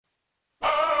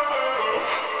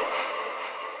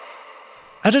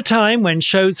At a time when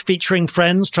shows featuring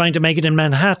friends trying to make it in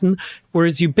Manhattan were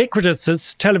as ubiquitous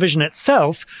as television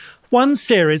itself, one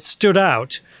series stood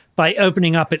out by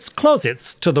opening up its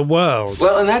closets to the world.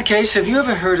 Well, in that case, have you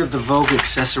ever heard of the Vogue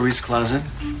accessories closet?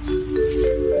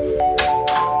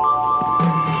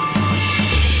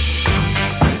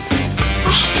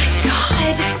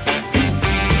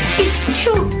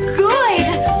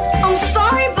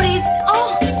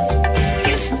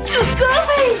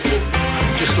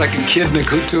 Like a kid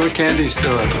to a candy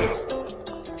store.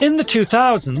 In the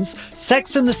 2000s,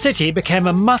 Sex and the City became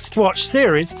a must-watch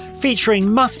series featuring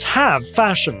must-have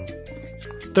fashion.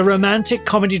 The romantic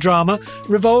comedy drama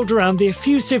revolved around the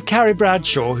effusive Carrie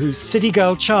Bradshaw, whose city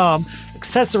girl charm,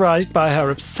 accessorized by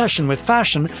her obsession with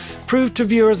fashion, proved to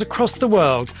viewers across the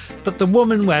world that the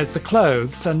woman wears the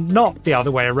clothes and not the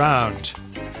other way around.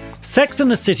 Sex and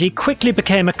the City quickly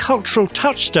became a cultural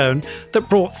touchstone that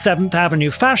brought Seventh Avenue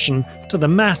fashion to the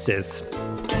masses.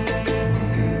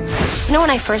 You know, when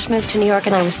I first moved to New York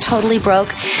and I was totally broke,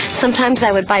 sometimes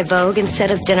I would buy Vogue instead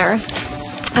of dinner.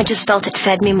 I just felt it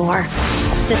fed me more.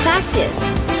 The fact is,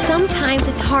 sometimes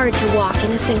it's hard to walk in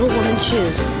a single woman's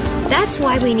shoes. That's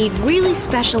why we need really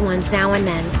special ones now and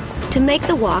then to make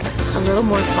the walk a little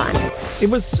more fun.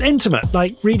 It was intimate,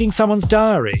 like reading someone's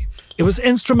diary. It was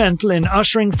instrumental in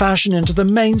ushering fashion into the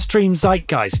mainstream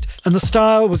zeitgeist, and the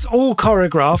style was all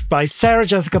choreographed by Sarah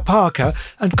Jessica Parker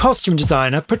and costume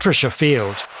designer Patricia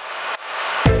Field.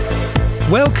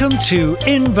 Welcome to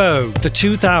In Vogue, the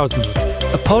 2000s,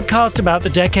 a podcast about the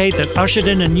decade that ushered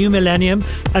in a new millennium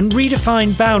and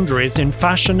redefined boundaries in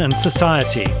fashion and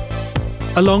society.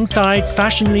 Alongside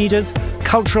fashion leaders,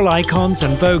 cultural icons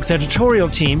and Vogue's editorial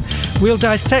team, we'll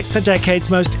dissect the decade's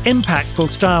most impactful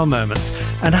style moments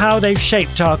and how they've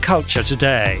shaped our culture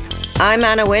today. I'm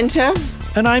Anna Winter.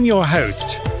 And I'm your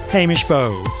host, Hamish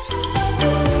Bowles.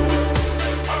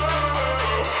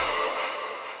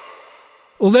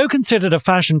 Although considered a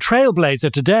fashion trailblazer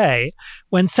today,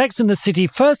 when Sex and the City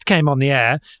first came on the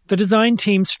air, the design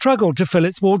team struggled to fill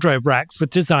its wardrobe racks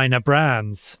with designer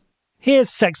brands.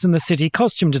 Here's Sex and the City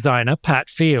costume designer Pat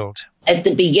Field. At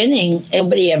the beginning,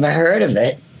 nobody ever heard of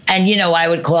it. And, I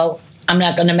would call, I'm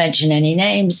not going to mention any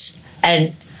names,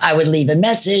 and I would leave a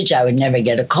message. I would never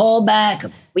get a call back.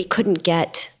 We couldn't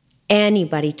get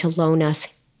anybody to loan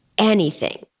us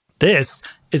anything. This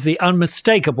is the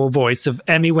unmistakable voice of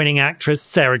Emmy-winning actress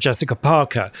Sarah Jessica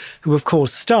Parker, who of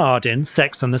course starred in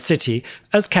Sex and the City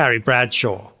as Carrie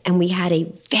Bradshaw. And we had a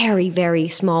very, very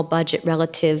small budget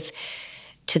relative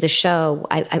to the show.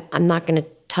 I'm not going to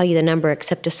tell you the number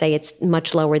except to say it's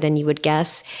much lower than you would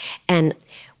guess. And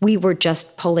we were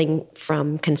just pulling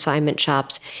from consignment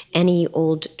shops, any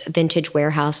old vintage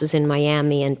warehouses in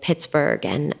Miami and Pittsburgh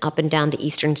and up and down the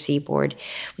eastern seaboard.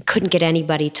 We couldn't get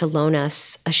anybody to loan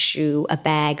us a shoe, a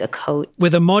bag, a coat.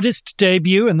 With a modest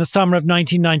debut in the summer of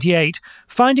 1998,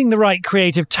 finding the right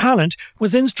creative talent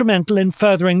was instrumental in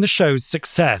furthering the show's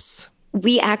success.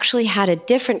 We actually had a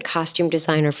different costume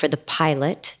designer for the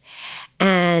pilot,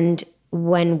 and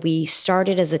when we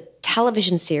started as a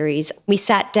television series, we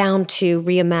sat down to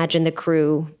reimagine the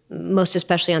crew, most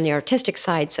especially on the artistic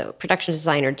side. So production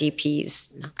designer,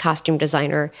 DPs, costume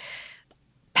designer.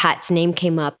 Pat's name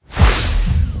came up.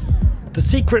 The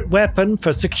secret weapon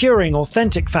for securing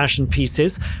authentic fashion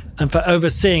pieces and for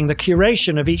overseeing the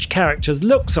curation of each character's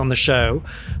looks on the show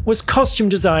was costume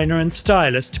designer and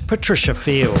stylist Patricia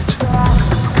Field.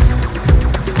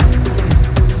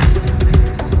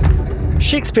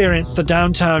 She experienced the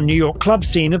downtown New York club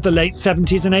scene of the late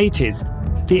 70s and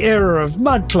 80s, the era of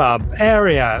Mud Club,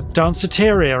 Area,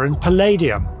 Danceteria, and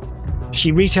Palladium.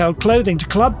 She retailed clothing to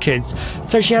club kids,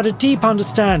 so she had a deep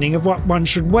understanding of what one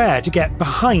should wear to get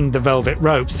behind the velvet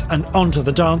ropes and onto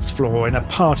the dance floor in a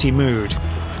party mood.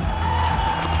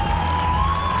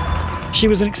 She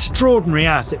was an extraordinary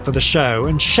asset for the show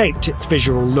and shaped its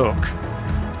visual look.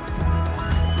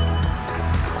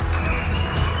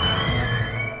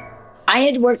 I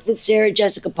had worked with Sarah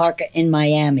Jessica Parker in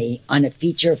Miami on a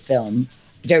feature film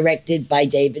directed by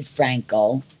David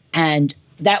Franco, and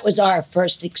that was our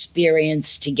first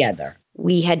experience together.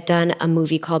 We had done a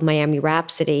movie called Miami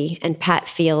Rhapsody, and Pat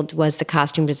Field was the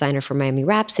costume designer for Miami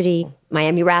Rhapsody.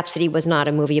 Miami Rhapsody was not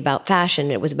a movie about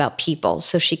fashion, it was about people,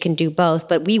 so she can do both.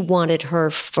 But we wanted her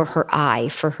for her eye,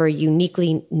 for her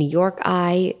uniquely New York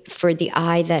eye, for the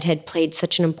eye that had played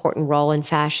such an important role in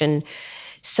fashion.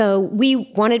 So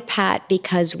we wanted Pat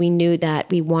because we knew that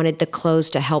we wanted the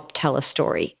clothes to help tell a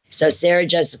story. So Sarah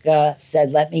Jessica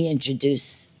said, let me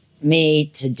introduce me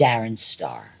to Darren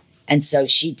Star. And so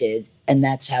she did, and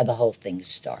that's how the whole thing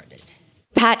started.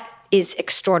 Pat is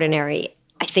extraordinary.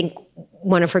 I think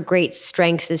one of her great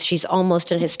strengths is she's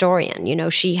almost an historian. You know,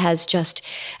 she has just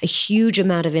a huge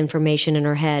amount of information in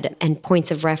her head and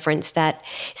points of reference that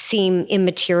seem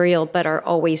immaterial but are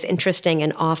always interesting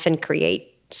and often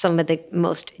create some of the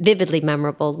most vividly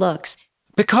memorable looks.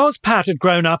 Because Pat had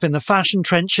grown up in the fashion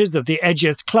trenches of the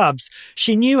edgiest clubs,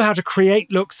 she knew how to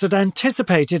create looks that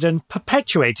anticipated and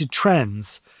perpetuated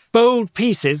trends. Bold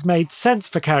pieces made sense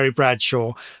for Carrie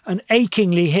Bradshaw, an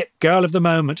achingly hip girl of the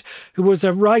moment who was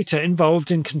a writer involved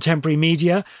in contemporary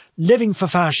media, living for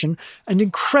fashion, and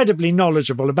incredibly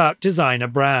knowledgeable about designer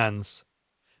brands.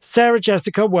 Sarah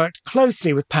Jessica worked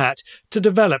closely with Pat to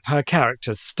develop her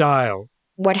character's style.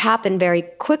 What happened very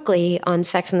quickly on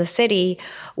Sex and the City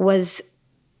was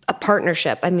a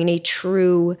partnership. I mean, a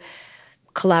true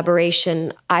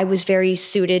collaboration. I was very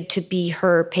suited to be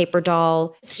her paper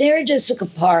doll. Sarah Jessica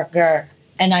Parker,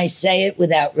 and I say it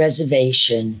without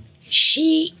reservation,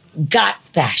 she got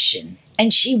fashion,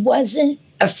 and she wasn't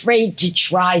afraid to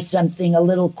try something a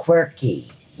little quirky.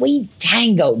 We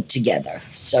tangoed together,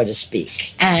 so to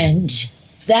speak. And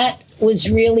that was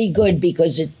really good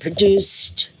because it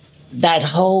produced that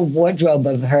whole wardrobe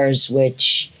of hers,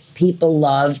 which people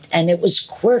loved, and it was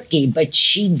quirky, but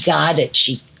she got it.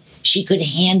 She could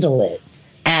handle it,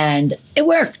 and it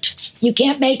worked. You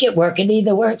can't make it work. It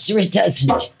either works or it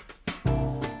doesn't.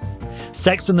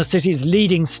 Sex and the City's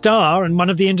leading star and one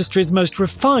of the industry's most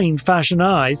refined fashion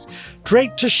eyes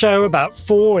draped a show about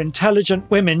 4 intelligent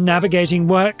women navigating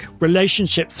work,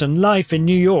 relationships and life in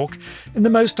New York in the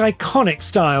most iconic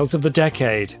styles of the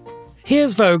decade.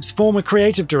 Here's Vogue's former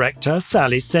creative director,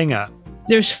 Sally Singer.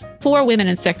 There's 4 women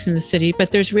in Sex and the City, but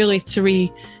there's really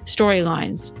 3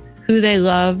 storylines: who they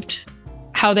loved,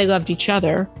 how they loved each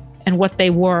other, and what they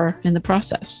were in the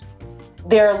process.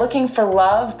 They're looking for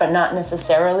love, but not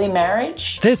necessarily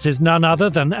marriage. This is none other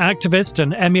than activist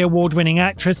and Emmy Award-winning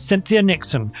actress Cynthia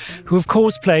Nixon, who of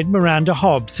course played Miranda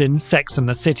Hobbs in Sex and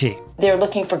the City. They're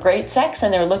looking for great sex,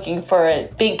 and they're looking for a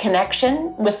big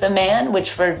connection with the man,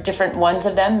 which for different ones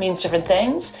of them means different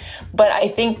things. But I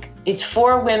think it's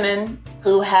 4 women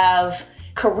who have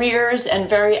careers and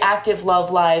very active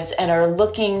love lives and are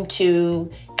looking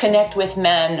to connect with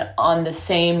men on the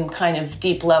same kind of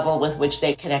deep level with which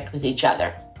they connect with each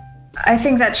other. I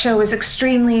think that show was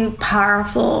extremely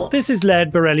powerful. This is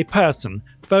Laird Borelli-Person,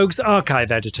 Vogue's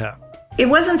archive editor. It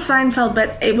wasn't Seinfeld,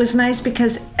 but it was nice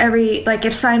because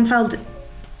if Seinfeld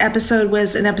episode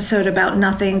was an episode about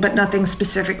nothing, but nothing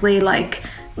specifically, like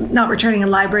not returning a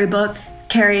library book,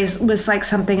 Carrie's was like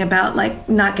something about like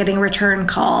not getting a return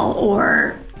call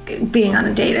or being on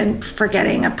a date and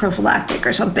forgetting a prophylactic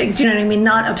or something. Do you know what I mean?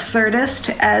 Not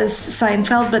absurdist as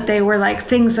Seinfeld, but they were like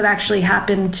things that actually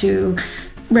happened to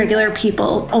regular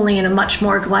people, only in a much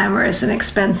more glamorous and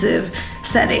expensive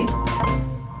setting.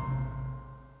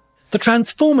 The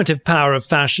transformative power of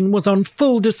fashion was on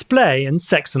full display in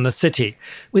Sex and the City,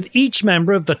 with each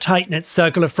member of the tight-knit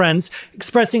circle of friends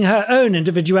expressing her own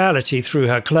individuality through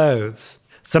her clothes.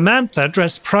 Samantha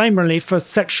dressed primarily for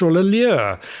sexual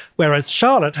allure, whereas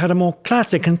Charlotte had a more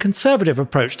classic and conservative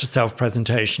approach to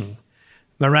self-presentation.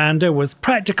 Miranda was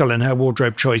practical in her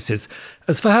wardrobe choices,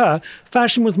 as for her,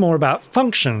 fashion was more about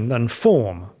function than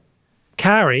form.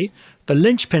 Carrie, the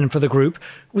linchpin for the group,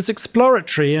 was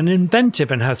exploratory and inventive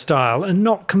in her style and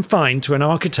not confined to an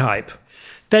archetype.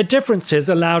 Their differences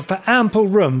allowed for ample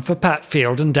room for Pat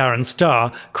Field and Darren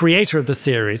Star, creator of the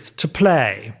series, to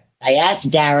play. I asked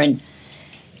Darren,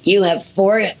 you have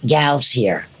 4 gals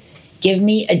here. Give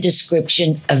me a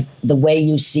description of the way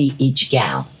you see each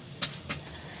gal.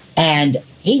 And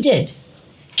he did.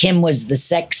 Kim was the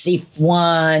sexy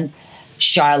one.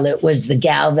 Charlotte was the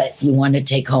gal that you want to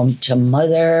take home to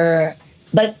mother.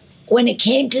 But when it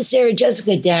came to Sarah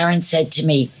Jessica, Darren said to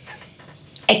me,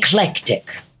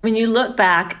 eclectic. When you look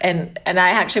back, and I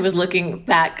actually was looking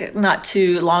back not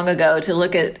too long ago to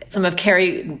look at some of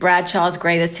Carrie Bradshaw's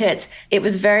greatest hits, it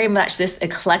was very much this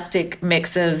eclectic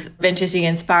mix of vintage-y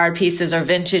inspired pieces or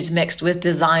vintage mixed with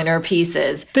designer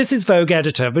pieces. This is Vogue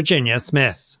editor Virginia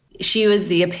Smith. She was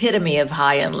the epitome of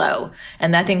high and low.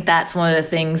 And I think that's one of the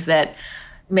things that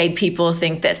made people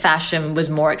think that fashion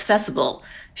was more accessible.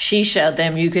 She showed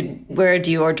them you could wear a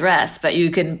Dior dress, but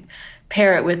you could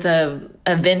pair it with a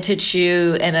vintage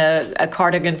shoe and a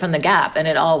cardigan from the Gap, and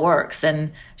it all works.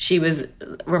 And she was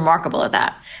remarkable at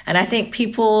that. And I think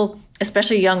people,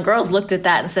 especially young girls, looked at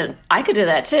that and said, I could do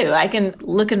that too. I can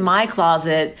look in my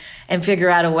closet and figure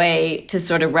out a way to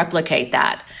sort of replicate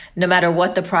that, no matter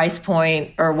what the price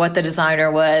point or what the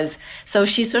designer was. So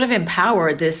she sort of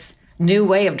empowered this new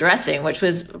way of dressing, which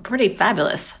was pretty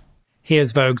fabulous.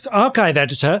 Here's Vogue's archive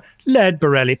editor, Laird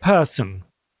Borelli-Person.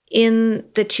 in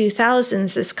the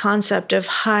 2000s, this concept of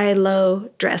high-low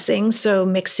dressing, so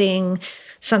mixing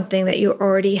something that you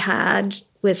already had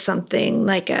with something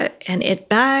like an it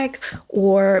bag,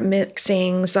 or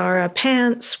mixing Zara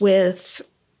pants with,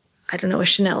 I don't know, a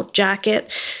Chanel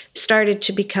jacket, started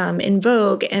to become in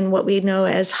vogue. And what we know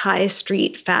as high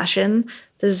street fashion,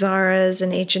 the Zaras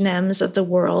and H&Ms of the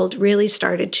world, really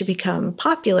started to become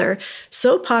popular,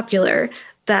 so popular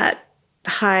that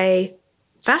high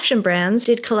fashion brands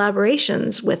did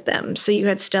collaborations with them. So you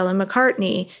had Stella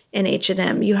McCartney and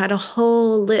H&M. You had a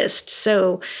whole list.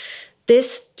 So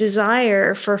this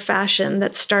desire for fashion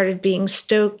that started being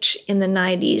stoked in the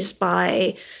 90s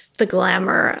by the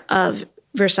glamour of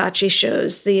Versace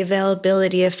shows, the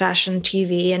availability of fashion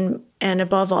TV, and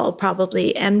above all,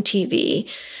 probably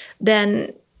MTV,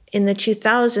 then in the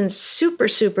 2000s,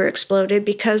 super exploded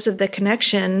because of the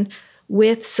connection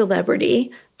with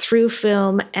celebrity through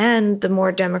film and the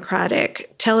more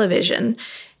democratic television.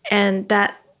 And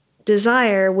that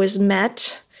desire was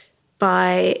met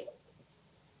by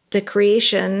the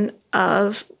creation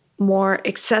of more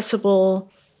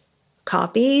accessible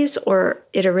copies or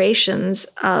iterations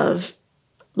of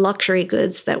luxury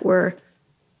goods that were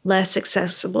less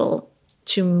accessible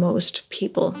to most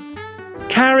people.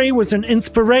 Carrie was an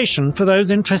inspiration for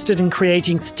those interested in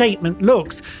creating statement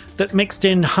looks that mixed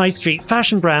in high street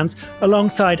fashion brands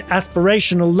alongside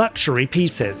aspirational luxury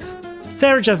pieces.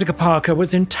 Sarah Jessica Parker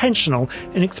was intentional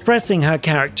in expressing her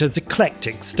character's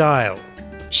eclectic style.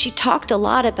 She talked a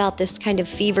lot about this kind of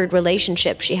fevered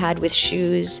relationship she had with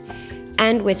shoes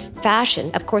and with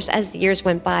fashion. Of course, as the years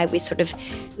went by,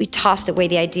 we tossed away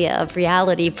the idea of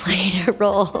reality playing a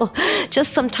role,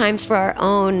 just sometimes for our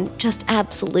own, just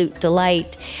absolute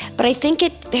delight. But I think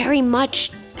it very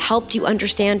much helped you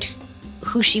understand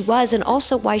who she was and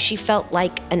also why she felt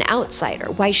like an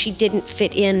outsider, why she didn't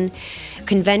fit in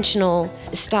conventional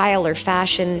style or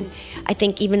fashion. I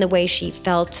think even the way she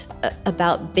felt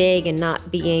about big and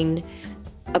not being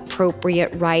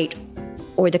appropriate, right,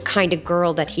 or the kind of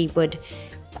girl that he would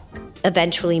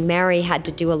eventually marry had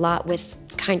to do a lot with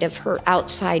kind of her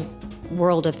outside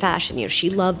world of fashion. You know, she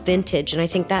loved vintage, and I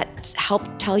think that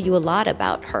helped tell you a lot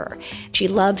about her. She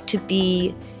loved to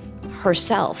be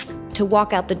herself, to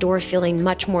walk out the door feeling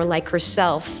much more like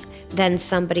herself than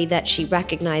somebody that she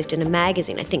recognized in a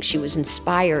magazine. I think she was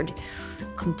inspired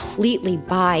completely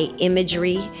by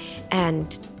imagery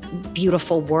and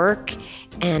beautiful work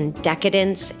and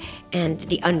decadence and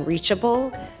the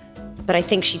unreachable. But I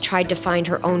think she tried to find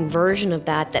her own version of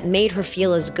that made her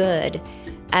feel as good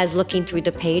as looking through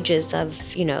the pages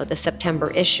of, you know, the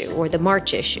September issue or the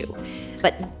March issue.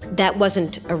 But that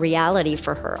wasn't a reality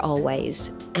for her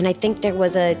always. And I think there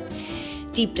was a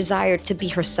deep desire to be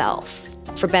herself,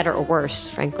 for better or worse,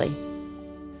 frankly.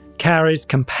 Carrie's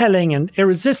compelling and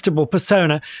irresistible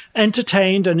persona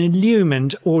entertained and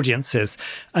illumined audiences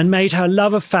and made her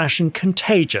love of fashion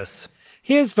contagious.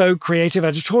 Here's Vogue creative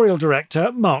editorial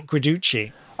director Mark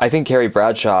Guiducci. I think Carrie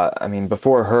Bradshaw,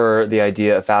 before her, the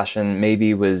idea of fashion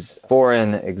maybe was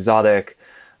foreign, exotic,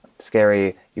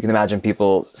 scary. You can imagine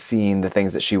people seeing the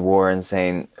things that she wore and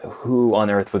saying, who on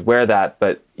earth would wear that?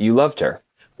 But you loved her.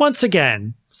 Once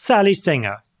again, Sally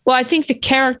Singer. Well, I think the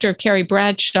character Carrie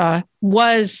Bradshaw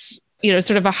was,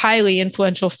 sort of a highly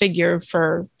influential figure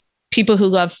for people who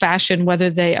love fashion, whether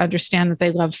they understand that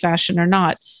they love fashion or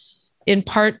not, in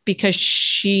part because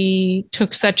she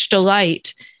took such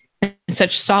delight and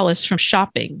such solace from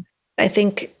shopping. I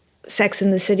think Sex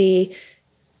and the City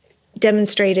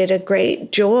demonstrated a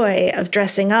great joy of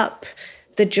dressing up,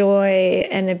 the joy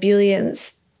and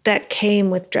ebullience that came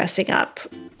with dressing up.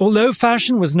 Although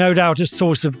fashion was no doubt a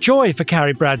source of joy for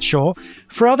Carrie Bradshaw,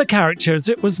 for other characters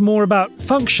it was more about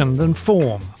function than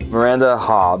form. Miranda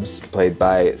Hobbs, played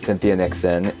by Cynthia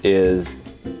Nixon, is,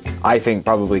 I think,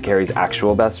 probably Carrie's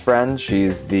actual best friend.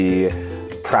 She's the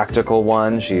practical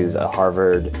one. She's a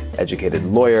Harvard-educated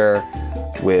lawyer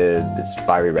with this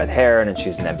fiery red hair, and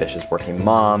she's an ambitious working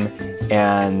mom.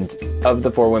 And of the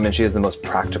four women, she has the most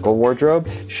practical wardrobe.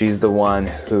 She's the one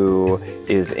who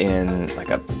is in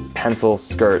like a pencil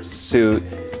skirt suit,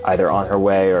 either on her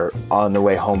way or on the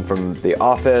way home from the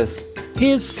office.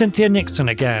 Here's Cynthia Nixon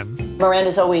again.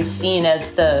 Miranda's always seen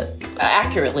as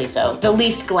accurately so, the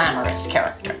least glamorous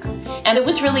character. And it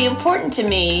was really important to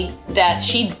me that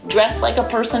she dressed like a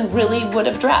person really would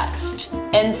have dressed.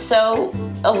 And so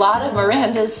a lot of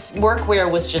Miranda's workwear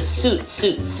was just suits.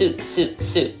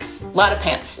 A lot of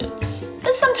pantsuits.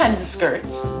 And sometimes the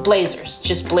skirts,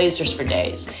 just blazers for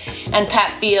days. And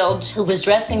Pat Field, who was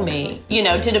dressing me,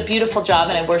 did a beautiful job,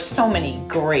 and I wore so many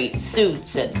great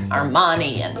suits and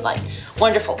Armani and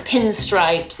wonderful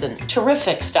pinstripes and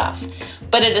terrific stuff.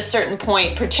 But at a certain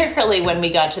point, particularly when we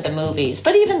got to the movies,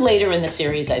 but even later in the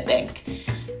series, I think,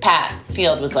 Pat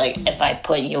Field was like, if I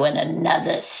put you in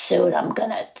another suit, I'm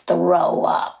going to throw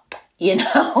up. You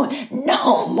know,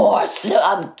 no more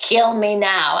kill me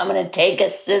now. I'm going to take a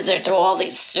scissor to all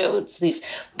these suits, these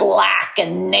black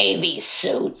and navy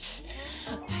suits.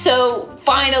 So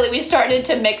finally we started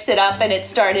to mix it up, and it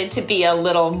started to be a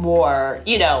little more,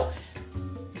 you know,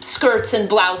 skirts and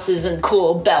blouses and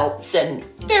cool belts and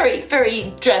very,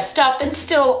 very dressed up, and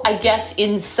still, I guess,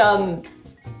 in some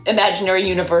imaginary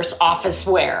universe office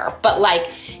wear, but like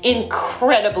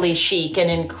incredibly chic and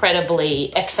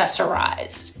incredibly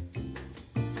accessorized.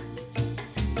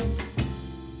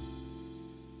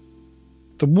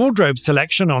 The wardrobe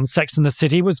selection on Sex and the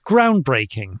City was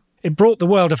groundbreaking. It brought the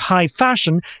world of high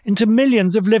fashion into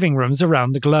millions of living rooms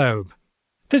around the globe.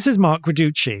 This is Mark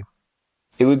Guiducci.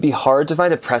 It would be hard to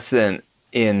find a precedent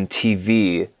in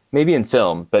TV, maybe in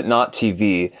film, but not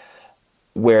TV,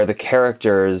 where the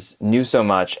characters knew so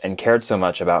much and cared so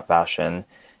much about fashion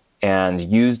and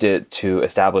used it to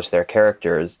establish their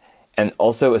characters and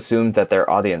also assumed that their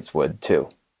audience would too.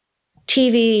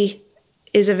 TV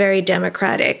is a very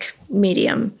democratic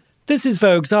medium. This is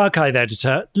Vogue's archive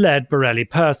editor, Laird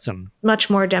Borelli-Person. Much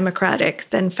more democratic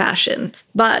than fashion.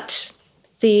 But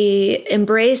the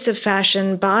embrace of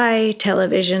fashion by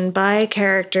television, by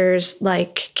characters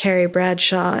like Carrie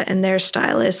Bradshaw and their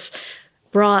stylists,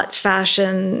 brought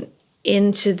fashion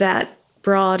into that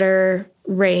broader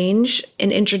range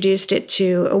and introduced it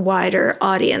to a wider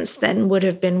audience than would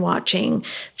have been watching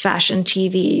fashion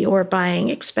TV or buying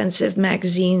expensive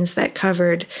magazines that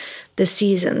covered the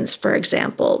seasons, for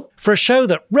example. For a show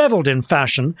that reveled in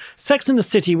fashion, Sex and the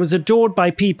City was adored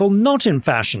by people not in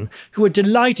fashion, who were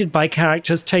delighted by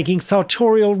characters taking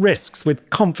sartorial risks with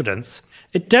confidence.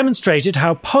 It demonstrated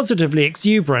how positively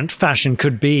exuberant fashion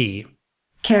could be.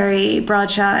 Carrie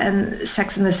Bradshaw and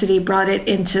Sex and the City brought it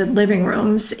into living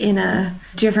rooms in a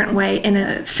different way, in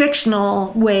a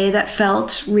fictional way that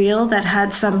felt real, that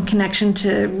had some connection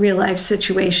to real-life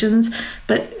situations,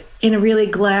 but in a really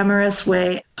glamorous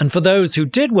way. And for those who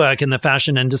did work in the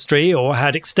fashion industry or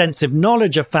had extensive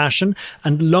knowledge of fashion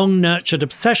and long-nurtured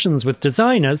obsessions with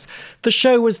designers, the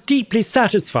show was deeply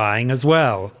satisfying as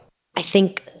well. I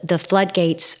think the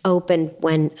floodgates opened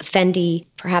when Fendi,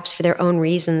 perhaps for their own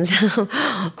reasons,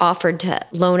 offered to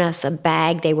loan us a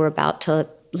bag they were about to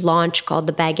launch called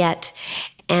the Baguette.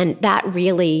 And that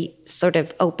really sort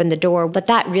of opened the door, but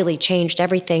that really changed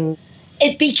everything.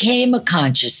 It became a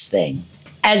conscious thing.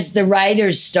 As the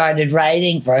writers started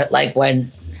writing for it, like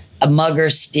when a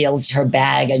mugger steals her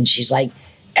bag and she's like,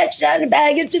 "That's not a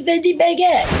bag, it's a Fendi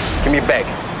baguette." Give me your bag.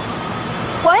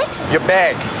 What? Your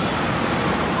bag.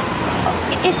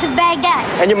 It's a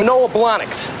baguette. And your Manolo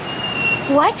Blahniks.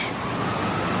 What?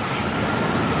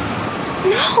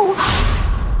 No.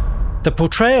 The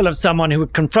portrayal of someone who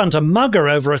would confront a mugger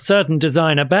over a certain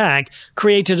designer bag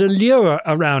created a lure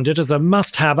around it as a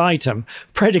must-have item,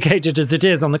 predicated as it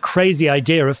is on the crazy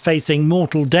idea of facing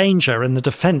mortal danger in the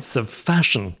defense of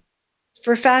fashion.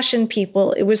 For fashion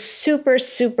people, it was super,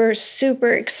 super,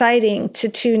 super exciting to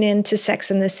tune in to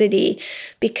Sex and the City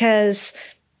because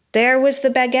there was the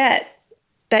baguette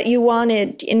that you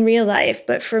wanted in real life.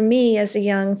 But for me, as a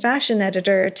young fashion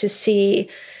editor, to see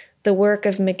the work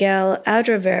of Miguel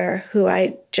Adrever, who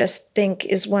I just think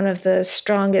is one of the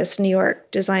strongest New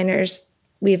York designers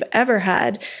we've ever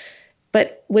had,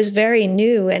 but was very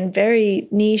new and very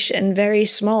niche and very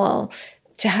small,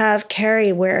 to have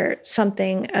Carrie wear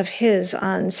something of his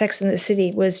on Sex and the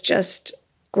City was just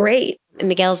great. In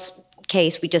Miguel's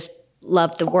case, we just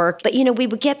loved the work. But, we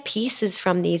would get pieces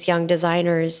from these young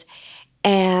designers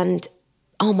and,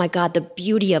 oh my God, the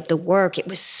beauty of the work. It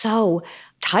was so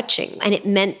touching and it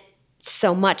meant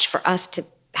so much for us to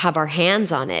have our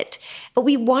hands on it. But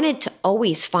we wanted to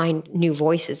always find new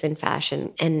voices in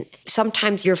fashion. And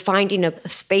sometimes you're finding a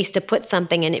space to put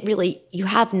something and it really, you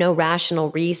have no rational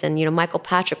reason. Michael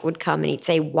Patrick would come and he'd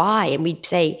say, why? And we'd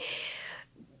say,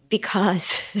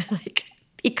 because,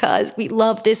 because we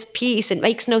love this piece. It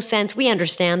makes no sense. We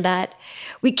understand that.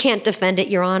 We can't defend it,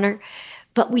 Your Honor.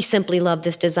 But we simply love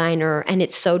this designer and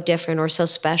it's so different or so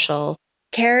special.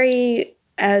 Carrie,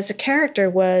 as a character,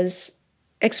 was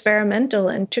experimental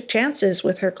and took chances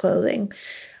with her clothing.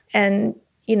 And,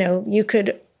 you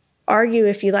could argue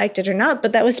if you liked it or not,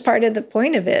 but that was part of the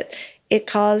point of it. It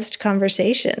caused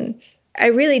conversation. I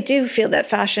really do feel that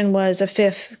fashion was a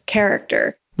fifth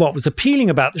character. What was appealing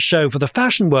about the show for the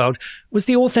fashion world was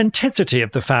the authenticity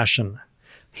of the fashion.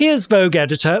 Here's Vogue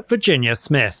editor Virginia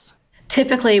Smith.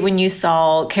 Typically, when you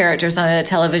saw characters on a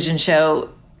television show,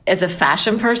 as a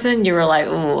fashion person, you were like,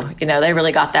 ooh, they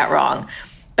really got that wrong.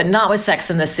 but not with Sex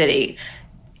and the City.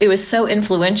 It was so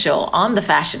influential on the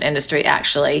fashion industry,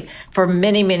 actually. For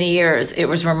many, many years, it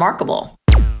was remarkable.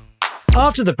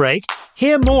 After the break,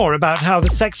 hear more about how the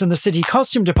Sex and the City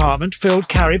costume department filled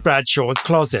Carrie Bradshaw's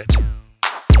closet.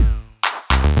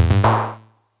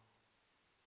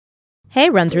 Hey,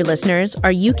 Run-Through listeners,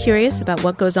 are you curious about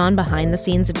what goes on behind the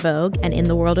scenes at Vogue and in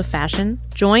the world of fashion?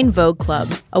 Join Vogue Club,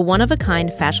 a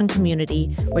one-of-a-kind fashion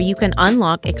community where you can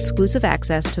unlock exclusive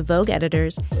access to Vogue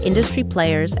editors, industry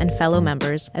players, and fellow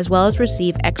members, as well as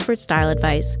receive expert style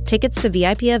advice, tickets to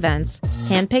VIP events,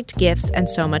 handpicked gifts, and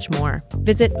so much more.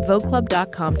 Visit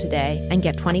VogueClub.com today and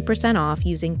get 20% off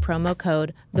using promo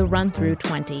code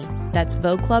TheRunThrough20. That's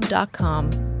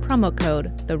VogueClub.com, promo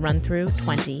code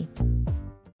TheRunThrough20.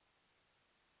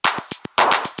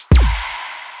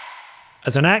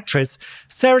 As an actress,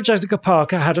 Sarah Jessica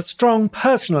Parker had a strong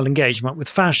personal engagement with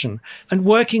fashion, and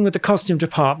working with the costume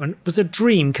department was a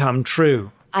dream come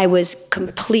true. I was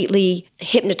completely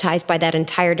hypnotized by that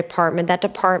entire department. That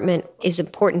department is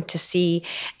important to see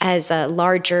as a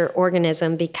larger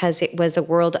organism because it was a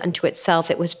world unto itself.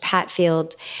 It was Pat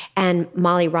Field and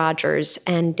Molly Rogers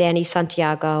and Danny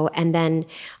Santiago. And then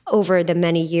over the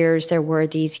many years, there were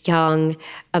these young,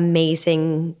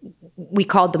 amazing, we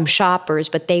called them shoppers,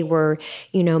 but they were,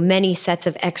 many sets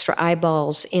of extra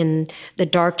eyeballs in the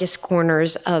darkest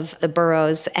corners of the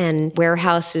boroughs and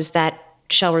warehouses that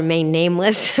shall remain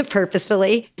nameless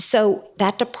purposefully. So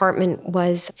that department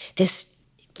was this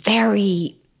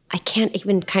very, I can't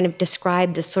even kind of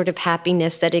describe the sort of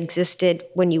happiness that existed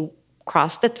when you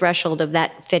crossed the threshold of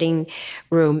that fitting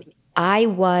room. I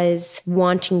was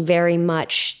wanting very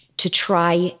much to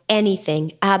try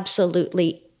anything,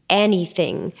 absolutely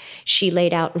anything she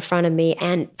laid out in front of me.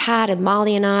 And Pat and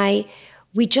Molly and I,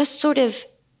 we just sort of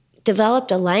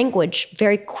developed a language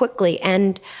very quickly.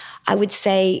 And I would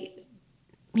say,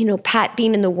 Pat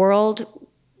being in the world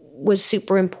was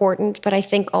super important, but I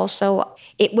think also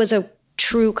it was a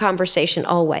true conversation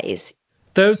always.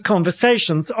 Those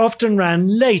conversations often ran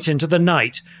late into the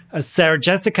night as Sarah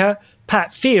Jessica,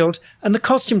 Pat Field, and the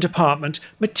costume department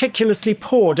meticulously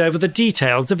pored over the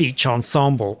details of each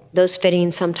ensemble. Those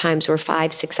fittings sometimes were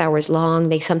 5-6 hours long.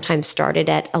 They sometimes started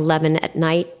at 11 at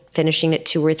night, finishing at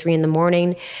 2 or 3 in the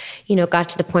morning. Got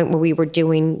to the point where we were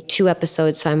doing 2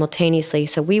 episodes simultaneously.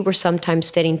 So we were sometimes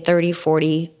fitting 30,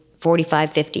 40,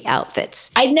 45, 50 outfits.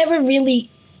 I never really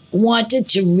wanted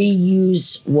to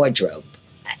reuse wardrobe.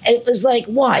 It was like,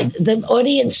 why? The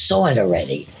audience saw it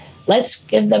already. Let's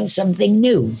give them something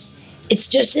new. It's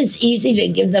just as easy to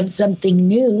give them something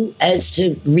new as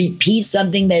to repeat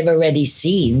something they've already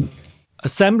seen.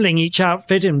 Assembling each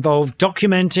outfit involved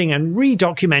documenting and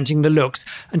re-documenting the looks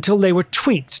until they were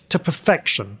tweaked to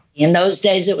perfection. In those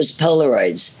days, it was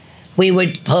Polaroids. We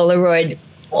would Polaroid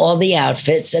all the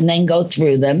outfits and then go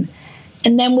through them.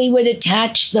 And then we would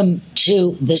attach them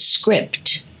to the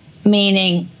script,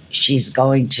 meaning she's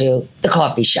going to the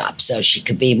coffee shop, so she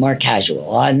could be more casual.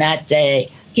 On that day,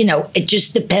 it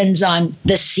just depends on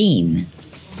the scene.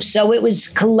 So it was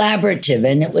collaborative,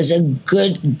 and it was a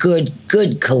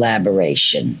good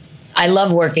collaboration. I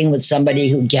love working with somebody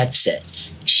who gets it.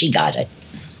 She got it.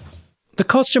 The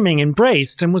costuming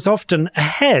embraced and was often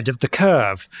ahead of the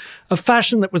curve, a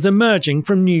fashion that was emerging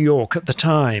from New York at the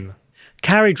time.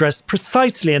 Carrie dressed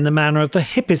precisely in the manner of the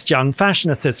hippest young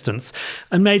fashion assistants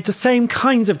and made the same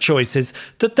kinds of choices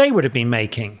that they would have been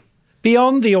making.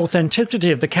 Beyond the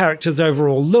authenticity of the character's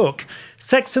overall look,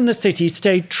 Sex and the City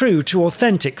stayed true to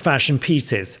authentic fashion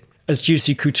pieces, as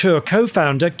Juicy Couture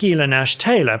co-founder Gila Nash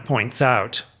Taylor points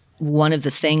out. One of the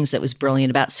things that was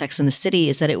brilliant about Sex and the City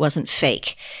is that it wasn't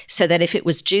fake. So that if it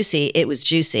was juicy, it was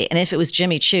juicy. And if it was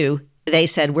Jimmy Choo, they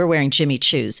said, we're wearing Jimmy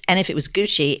Choos. And if it was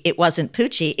Gucci, it wasn't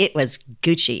Poochie, it was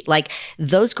Gucci. Like,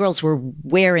 those girls were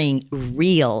wearing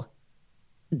real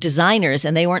designers,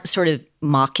 and they weren't sort of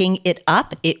mocking it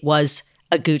up. It was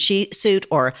a Gucci suit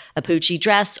or a Poochie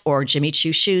dress or Jimmy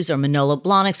Choo shoes or Manolo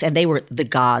Blahniks, and they were the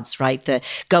gods, right? The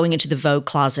going into the Vogue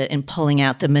closet and pulling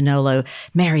out the Manolo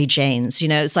Mary Janes.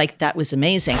 It's like, that was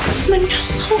amazing. Manolo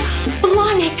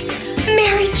Blahnik,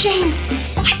 Mary Janes.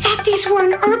 I thought these were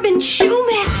an urban shoe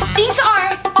myth. These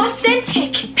are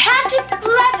authentic, patent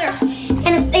leather.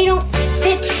 And if they don't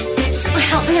fit, so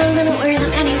help me, I'm gonna wear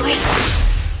them anyway.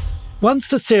 Once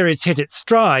the series hit its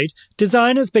stride,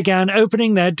 designers began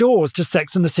opening their doors to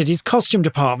Sex and the City's costume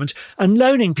department and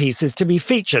loaning pieces to be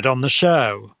featured on the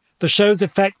show. The show's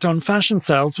effect on fashion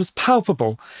sales was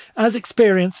palpable, as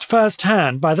experienced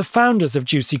firsthand by the founders of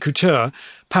Juicy Couture,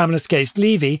 Pamela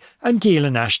Skase-Levy and Gila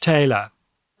Nash Taylor.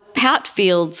 Pat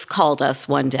Fields called us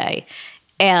one day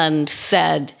and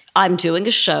said, I'm doing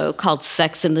a show called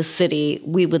Sex and the City.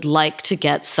 We would like to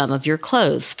get some of your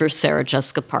clothes for Sarah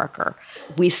Jessica Parker.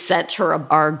 We sent her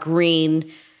our green,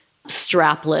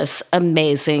 strapless,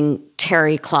 amazing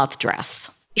terry cloth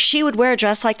dress. She would wear a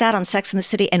dress like that on Sex and the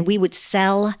City, and we would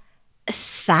sell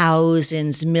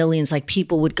thousands, millions. Like,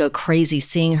 people would go crazy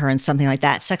seeing her in something like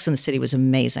that. Sex and the City was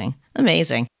amazing.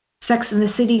 Amazing. Sex and the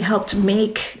City helped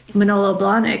make Manolo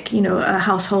Blahnik, a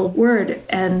household word.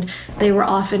 And they were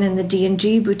often in the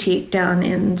D&G boutique down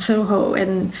in Soho.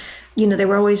 And, they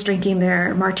were always drinking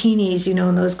their martinis,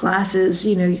 in those glasses.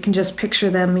 You can just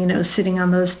picture them, sitting on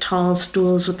those tall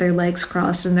stools with their legs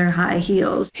crossed and their high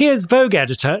heels. Here's Vogue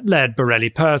editor Laird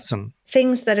Borelli-Person.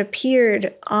 Things that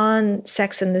appeared on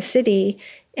Sex and the City,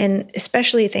 and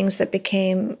especially things that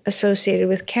became associated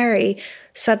with Carrie,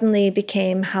 suddenly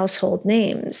became household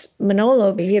names.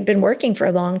 Manolo, he had been working for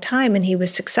a long time and he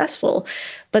was successful,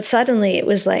 but suddenly it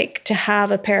was like to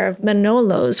have a pair of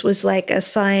Manolos was like a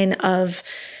sign of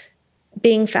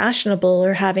being fashionable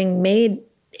or having made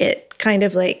it, kind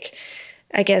of like,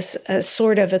 I guess, a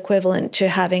sort of equivalent to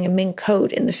having a mink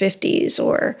coat in the 50s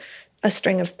or a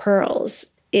string of pearls.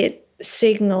 It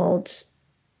signaled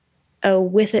a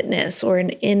with itness or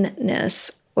an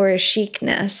inness or a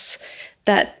chicness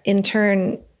that in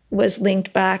turn was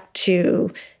linked back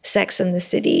to Sex and the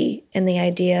City and the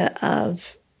idea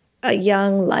of a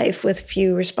young life with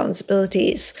few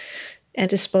responsibilities and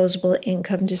disposable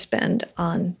income to spend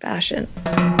on fashion.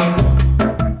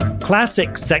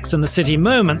 Classic Sex and the City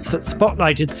moments that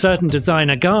spotlighted certain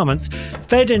designer garments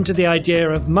fed into the idea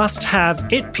of must-have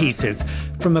it pieces,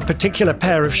 from a particular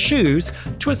pair of shoes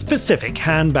to a specific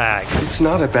handbag. It's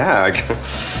not a bag.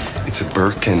 It's a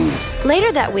Birkin.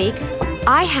 Later that week,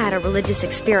 I had a religious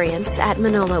experience at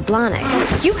Manolo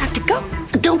Blahnik. You have to go.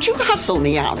 Don't you hustle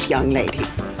me out, young lady.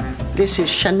 This is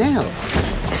Chanel.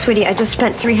 Sweetie, I just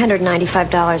spent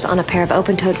 $395 on a pair of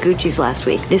open-toed Gucci's last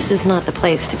week. This is not the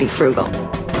place to be frugal.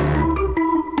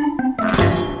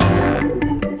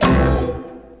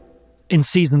 In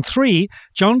season 3,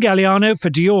 John Galliano for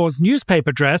Dior's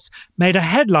newspaper dress made a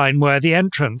headline-worthy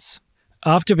entrance.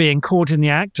 After being caught in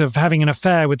the act of having an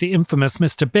affair with the infamous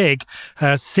Mr. Big,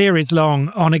 her series-long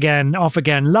on-again,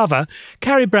 off-again lover,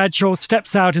 Carrie Bradshaw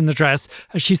steps out in the dress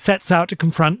as she sets out to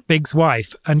confront Big's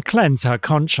wife and cleanse her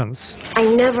conscience. I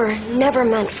never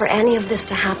meant for any of this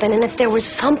to happen, and if there was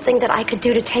something that I could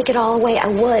do to take it all away, I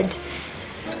would.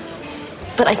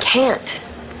 But I can't.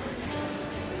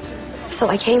 So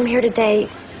I came here today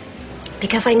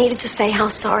because I needed to say how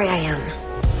sorry I am.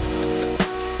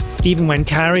 Even when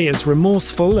Carrie is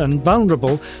remorseful and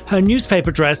vulnerable, her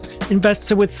newspaper dress invests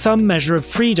her with some measure of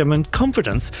freedom and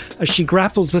confidence as she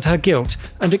grapples with her guilt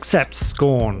and accepts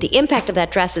scorn. The impact of that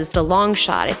dress is the long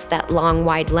shot. It's that long,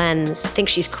 wide lens. I think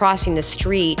she's crossing the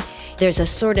street. There's a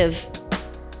sort of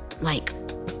like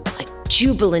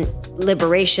jubilant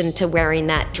liberation to wearing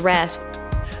that dress.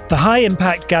 The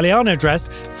high-impact Galliano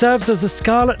dress serves as a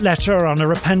scarlet letter on a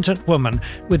repentant woman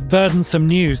with burdensome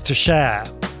news to share.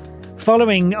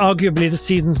 Following arguably the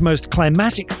season's most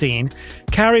climatic scene,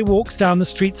 Carrie walks down the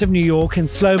streets of New York in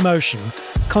slow motion,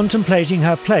 contemplating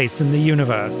her place in the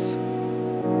universe.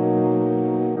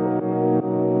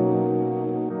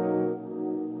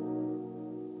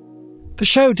 The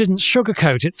show didn't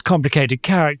sugarcoat its complicated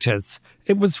characters.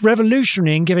 It was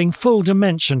revolutionary in giving full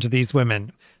dimension to these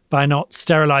women. By not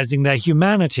sterilizing their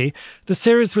humanity, the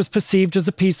series was perceived as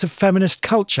a piece of feminist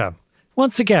culture.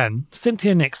 Once again,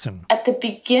 Cynthia Nixon. At the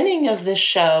beginning of the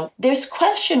show, this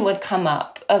question would come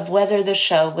up of whether the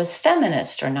show was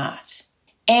feminist or not.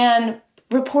 And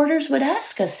reporters would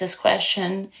ask us this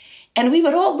question, and we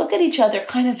would all look at each other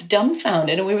kind of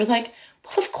dumbfounded, and we were like,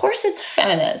 well, of course it's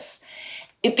feminist.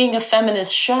 It being a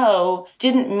feminist show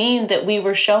didn't mean that we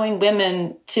were showing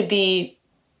women to be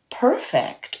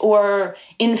perfect or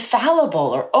infallible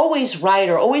or always right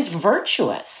or always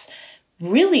virtuous.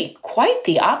 Really quite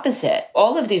the opposite.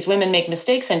 All of these women make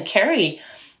mistakes, and Carrie,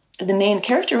 the main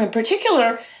character in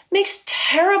particular, makes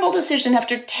terrible decision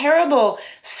after terrible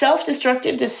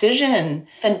self-destructive decision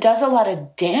and does a lot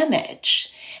of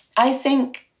damage. I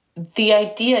think the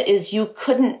idea is you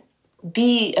couldn't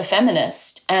be a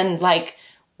feminist and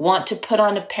want to put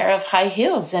on a pair of high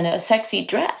heels and a sexy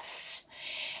dress,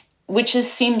 which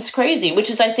seems crazy,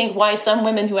 which is I think why some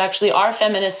women who actually are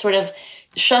feminists sort of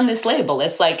shun this label.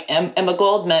 It's like Emma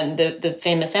Goldman, the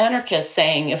famous anarchist,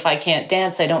 saying, if I can't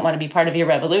dance, I don't want to be part of your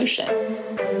revolution.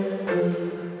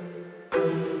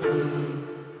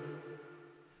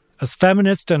 As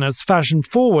feminist and as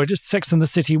fashion-forward as Sex and the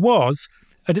City was,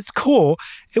 at its core,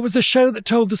 it was a show that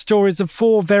told the stories of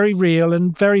 4 very real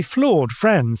and very flawed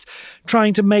friends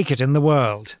trying to make it in the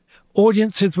world.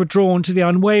 audiences were drawn to the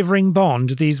unwavering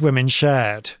bond these women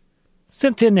shared.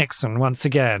 Cynthia Nixon once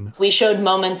again. We showed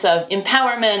moments of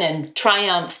empowerment and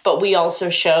triumph, but we also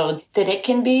showed that it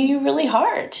can be really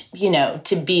hard,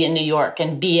 to be in New York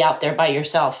and be out there by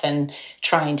yourself and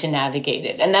trying to navigate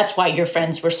it. And that's why your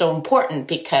friends were so important,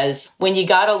 because when you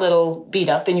got a little beat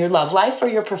up in your love life or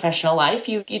your professional life,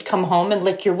 you'd come home and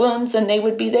lick your wounds and they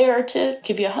would be there to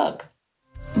give you a hug.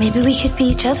 Maybe we could be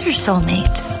each other's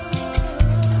soulmates.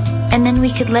 And then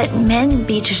we could let men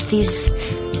be just these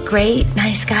great,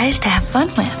 nice guys to have fun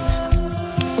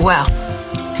with. Well,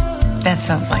 that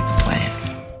sounds like the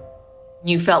plan.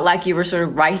 You felt like you were sort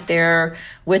of right there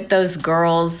with those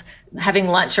girls, having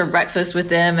lunch or breakfast with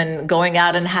them and going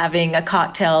out and having a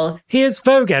cocktail. Here's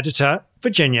Vogue editor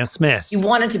Virginia Smith. You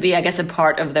wanted to be, I guess, a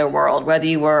part of their world, whether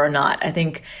you were or not. I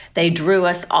think they drew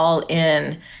us all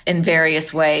in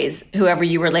various ways, whoever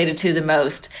you related to the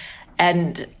most.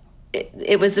 And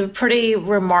it was a pretty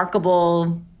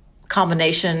remarkable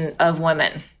combination of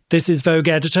women. This is Vogue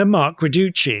editor Mark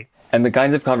Raducci. And the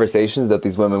kinds of conversations that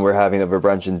these women were having over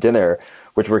brunch and dinner,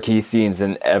 which were key scenes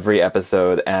in every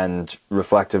episode and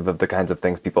reflective of the kinds of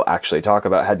things people actually talk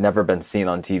about, had never been seen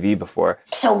on TV before.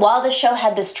 So while the show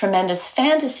had this tremendous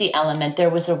fantasy element, there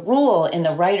was a rule in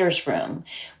the writer's room,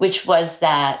 which was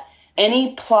that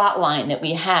any plot line that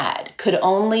we had could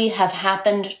only have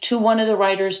happened to one of the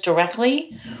writers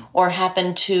directly or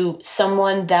happened to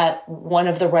someone that one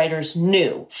of the writers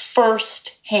knew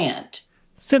firsthand.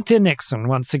 Cynthia Nixon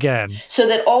once again. So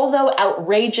that although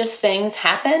outrageous things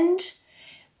happened,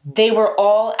 they were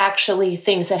all actually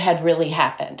things that had really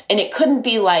happened. And it couldn't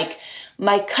be like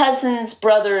my cousin's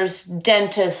brother's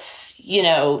dentist's,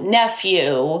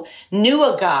 nephew knew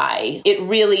a guy. It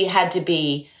really had to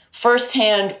be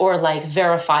firsthand or like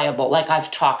verifiable, like I've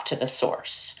talked to the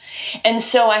source. And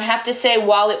so I have to say,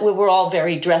 while we were all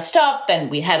very dressed up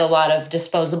and we had a lot of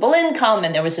disposable income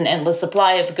and there was an endless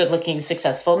supply of good-looking,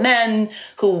 successful men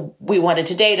who we wanted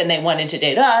to date and they wanted to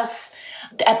date us,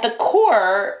 at the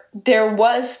core, there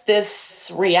was this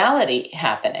reality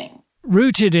happening.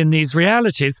 Rooted in these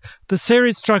realities, the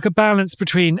series struck a balance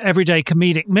between everyday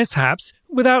comedic mishaps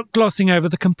without glossing over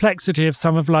the complexity of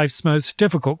some of life's most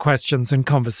difficult questions and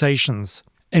conversations.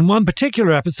 In one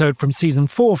particular episode from season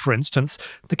 4, for instance,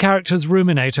 the characters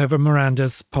ruminate over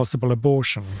Miranda's possible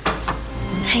abortion.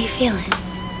 How you feeling?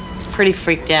 Pretty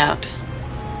freaked out.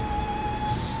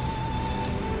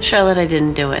 Charlotte, I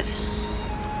didn't do it.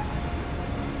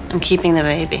 I'm keeping the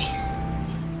baby.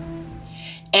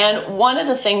 And one of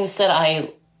the things that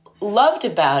I loved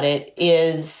about it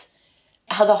is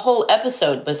how the whole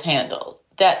episode was handled.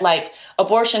 That,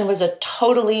 abortion was a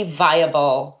totally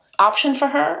viable option for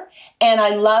her. And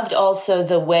I loved also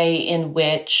the way in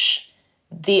which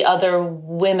the other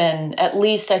women, at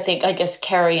least I guess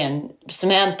Carrie and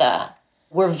Samantha,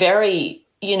 were very,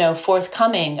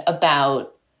 forthcoming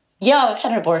about, yeah, I've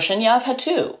had an abortion. Yeah, I've had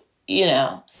two,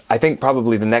 I think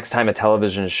probably the next time a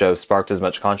television show sparked as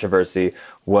much controversy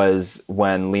was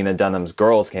when Lena Dunham's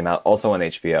Girls came out, also on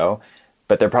HBO.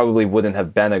 But there probably wouldn't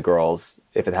have been a Girls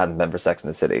if it hadn't been for Sex and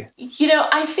the City.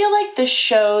 I feel like the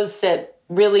shows that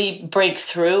really break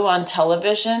through on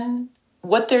television,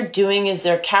 what they're doing is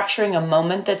they're capturing a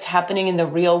moment that's happening in the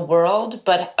real world,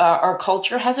 but our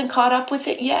culture hasn't caught up with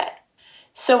it yet.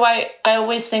 So I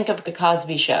always think of The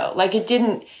Cosby Show.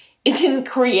 It didn't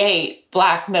create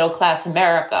Black middle-class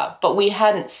America, but we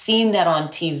hadn't seen that on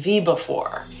TV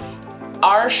before.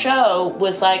 Our show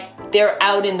was they're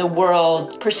out in the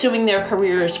world, pursuing their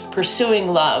careers, pursuing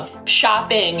love,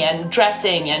 shopping and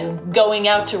dressing and going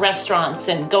out to restaurants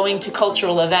and going to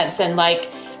cultural events. And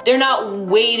they're not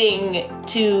waiting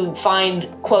to find,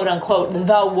 quote unquote,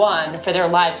 the one for their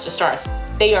lives to start.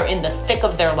 They are in the thick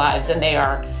of their lives and they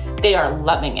are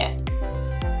loving it.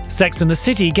 Sex and the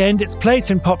City gained its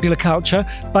place in popular culture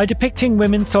by depicting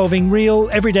women solving real,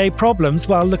 everyday problems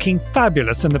while looking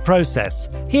fabulous in the process.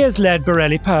 Here's Laird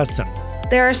Borelli-Person.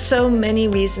 There are so many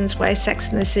reasons why Sex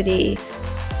and the City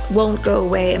won't go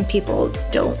away and people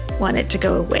don't want it to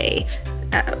go away.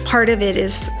 Part of it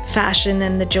is fashion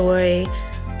and the joy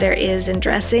there is in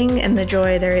dressing and the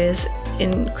joy there is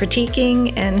in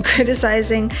critiquing and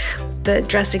criticizing the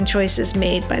dressing choices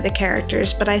made by the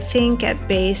characters. But I think at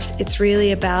base, it's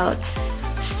really about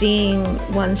seeing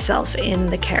oneself in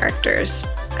the characters,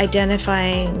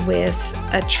 identifying with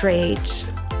a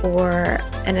trait or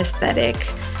an aesthetic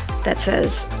that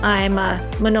says, I'm a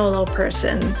Manolo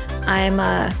person, I'm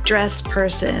a dress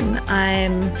person,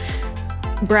 I'm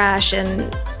brash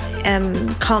and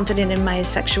am confident in my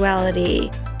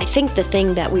sexuality. I think the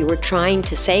thing that we were trying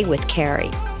to say with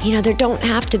Carrie, there don't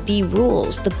have to be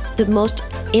rules. The most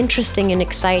interesting and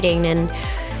exciting and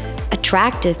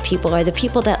attractive people are the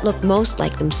people that look most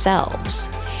like themselves.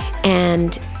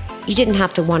 And you didn't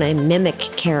have to want to mimic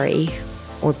Carrie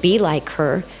or be like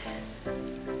her,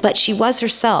 but she was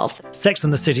herself. Sex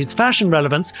and the City's fashion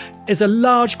relevance is a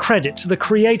large credit to the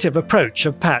creative approach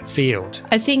of Pat Field.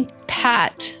 I think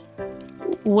Pat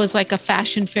was like a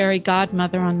fashion fairy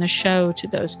godmother on the show to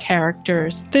those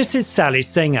characters. This is Sally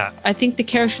Singer. I think the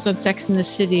characters on Sex and the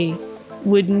City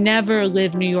would never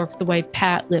live New York the way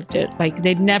Pat lived it. Like,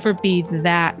 they'd never be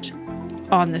that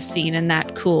on the scene and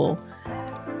that cool.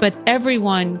 But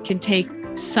everyone can take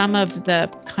some of the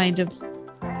kind of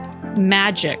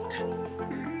magic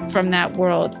from that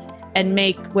world and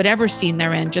make whatever scene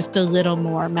they're in just a little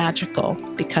more magical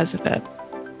because of it.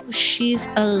 She's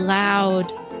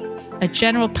allowed a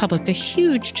general public, a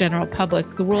huge general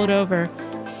public the world over,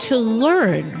 to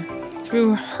learn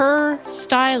through her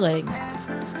styling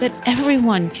that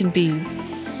everyone can be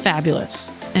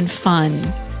fabulous and fun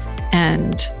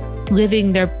and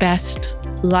living their best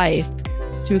life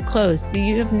through clothes.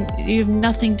 You have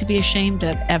nothing to be ashamed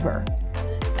of ever.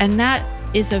 And that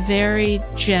is a very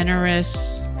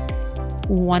generous,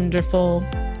 wonderful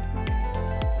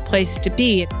place to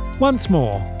be. Once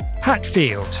more, Pat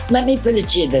Field. Let me put it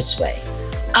to you this way.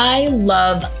 I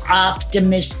love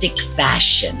optimistic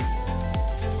fashion.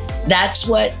 That's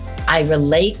what I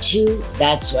relate to.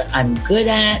 That's what I'm good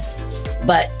at.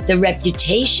 But the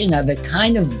reputation of it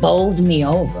kind of bowled me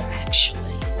over,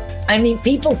 actually. I mean,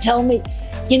 people tell me,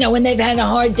 when they've had a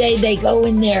hard day, they go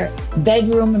in their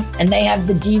bedroom and they have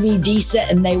the DVD set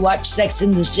and they watch Sex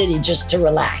and the City just to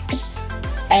relax.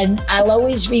 And I'll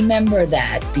always remember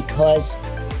that because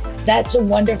that's a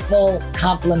wonderful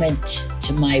compliment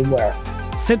to my work.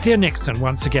 Cynthia Nixon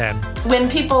once again. When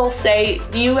people say,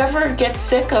 do you ever get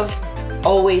sick of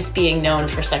always being known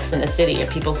for Sex and the City? Are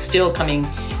people still coming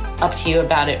up to you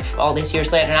about it all these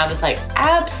years later? And I was like,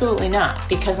 absolutely not,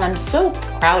 because I'm so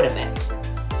proud of it.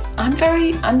 I'm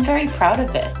very proud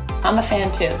of it. I'm a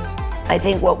fan too. I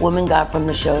think what women got from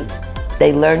the shows,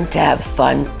 they learned to have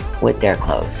fun with their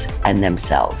clothes and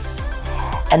themselves.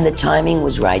 And the timing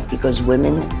was right because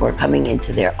women were coming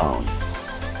into their own.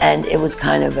 And it was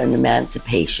kind of an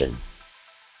emancipation.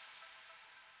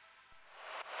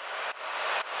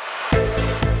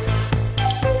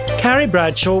 Carrie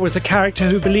Bradshaw was a character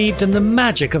who believed in the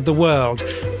magic of the world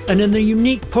and in the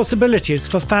unique possibilities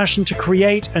for fashion to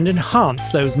create and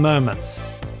enhance those moments.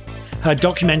 Her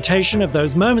documentation of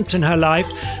those moments in her life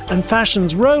and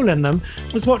fashion's role in them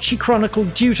was what she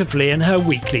chronicled dutifully in her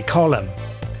weekly column.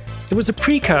 It was a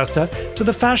precursor to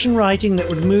the fashion writing that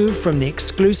would move from the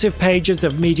exclusive pages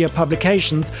of media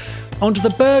publications onto the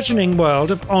burgeoning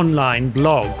world of online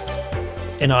blogs.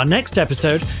 In our next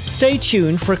episode, stay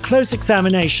tuned for a close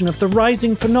examination of the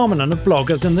rising phenomenon of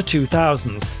bloggers in the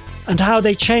 2000s and how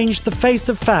they changed the face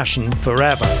of fashion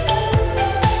forever.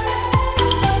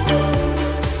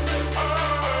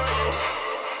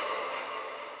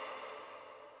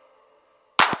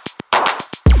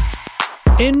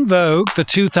 In Vogue, the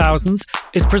 2000s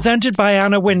is presented by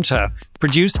Anna Winter,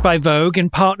 produced by Vogue in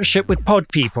partnership with Pod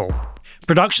People.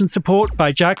 Production support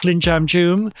by Jacqueline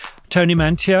Jamjoom, Tony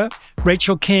Mantier,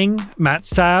 Rachel King, Matt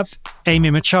Sav, Amy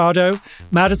Machado,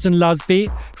 Madison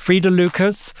Lusby, Frida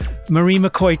Lucas, Marie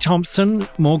McCoy-Thompson,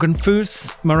 Morgan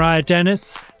Foose, Mariah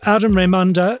Dennis, Adam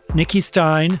Raymunda, Nikki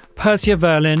Stein, Persia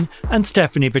Verlin, and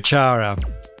Stephanie Bachara.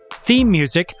 Theme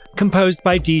music composed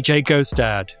by DJ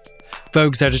Ghostad.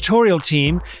 Vogue's editorial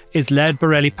team is led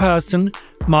Borelli Person,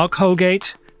 Mark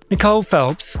Holgate, Nicole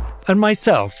Phelps, and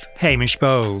myself, Hamish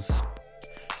Bowles.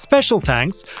 Special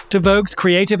thanks to Vogue's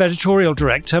creative editorial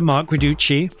director, Mark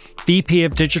Guiducci, VP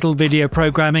of Digital Video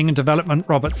Programming and Development,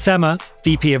 Robert Semmer,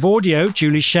 VP of Audio,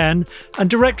 Julie Shen, and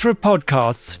Director of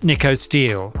Podcasts, Nico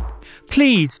Steele.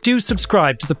 Please do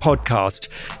subscribe to the podcast.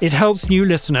 It helps new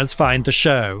listeners find the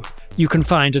show. You can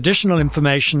find additional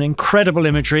information, incredible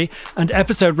imagery, and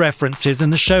episode references in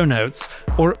the show notes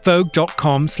or at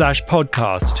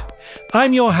vogue.com/podcast.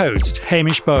 I'm your host,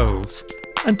 Hamish Bowles.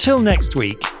 Until next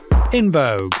week, in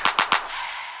Vogue.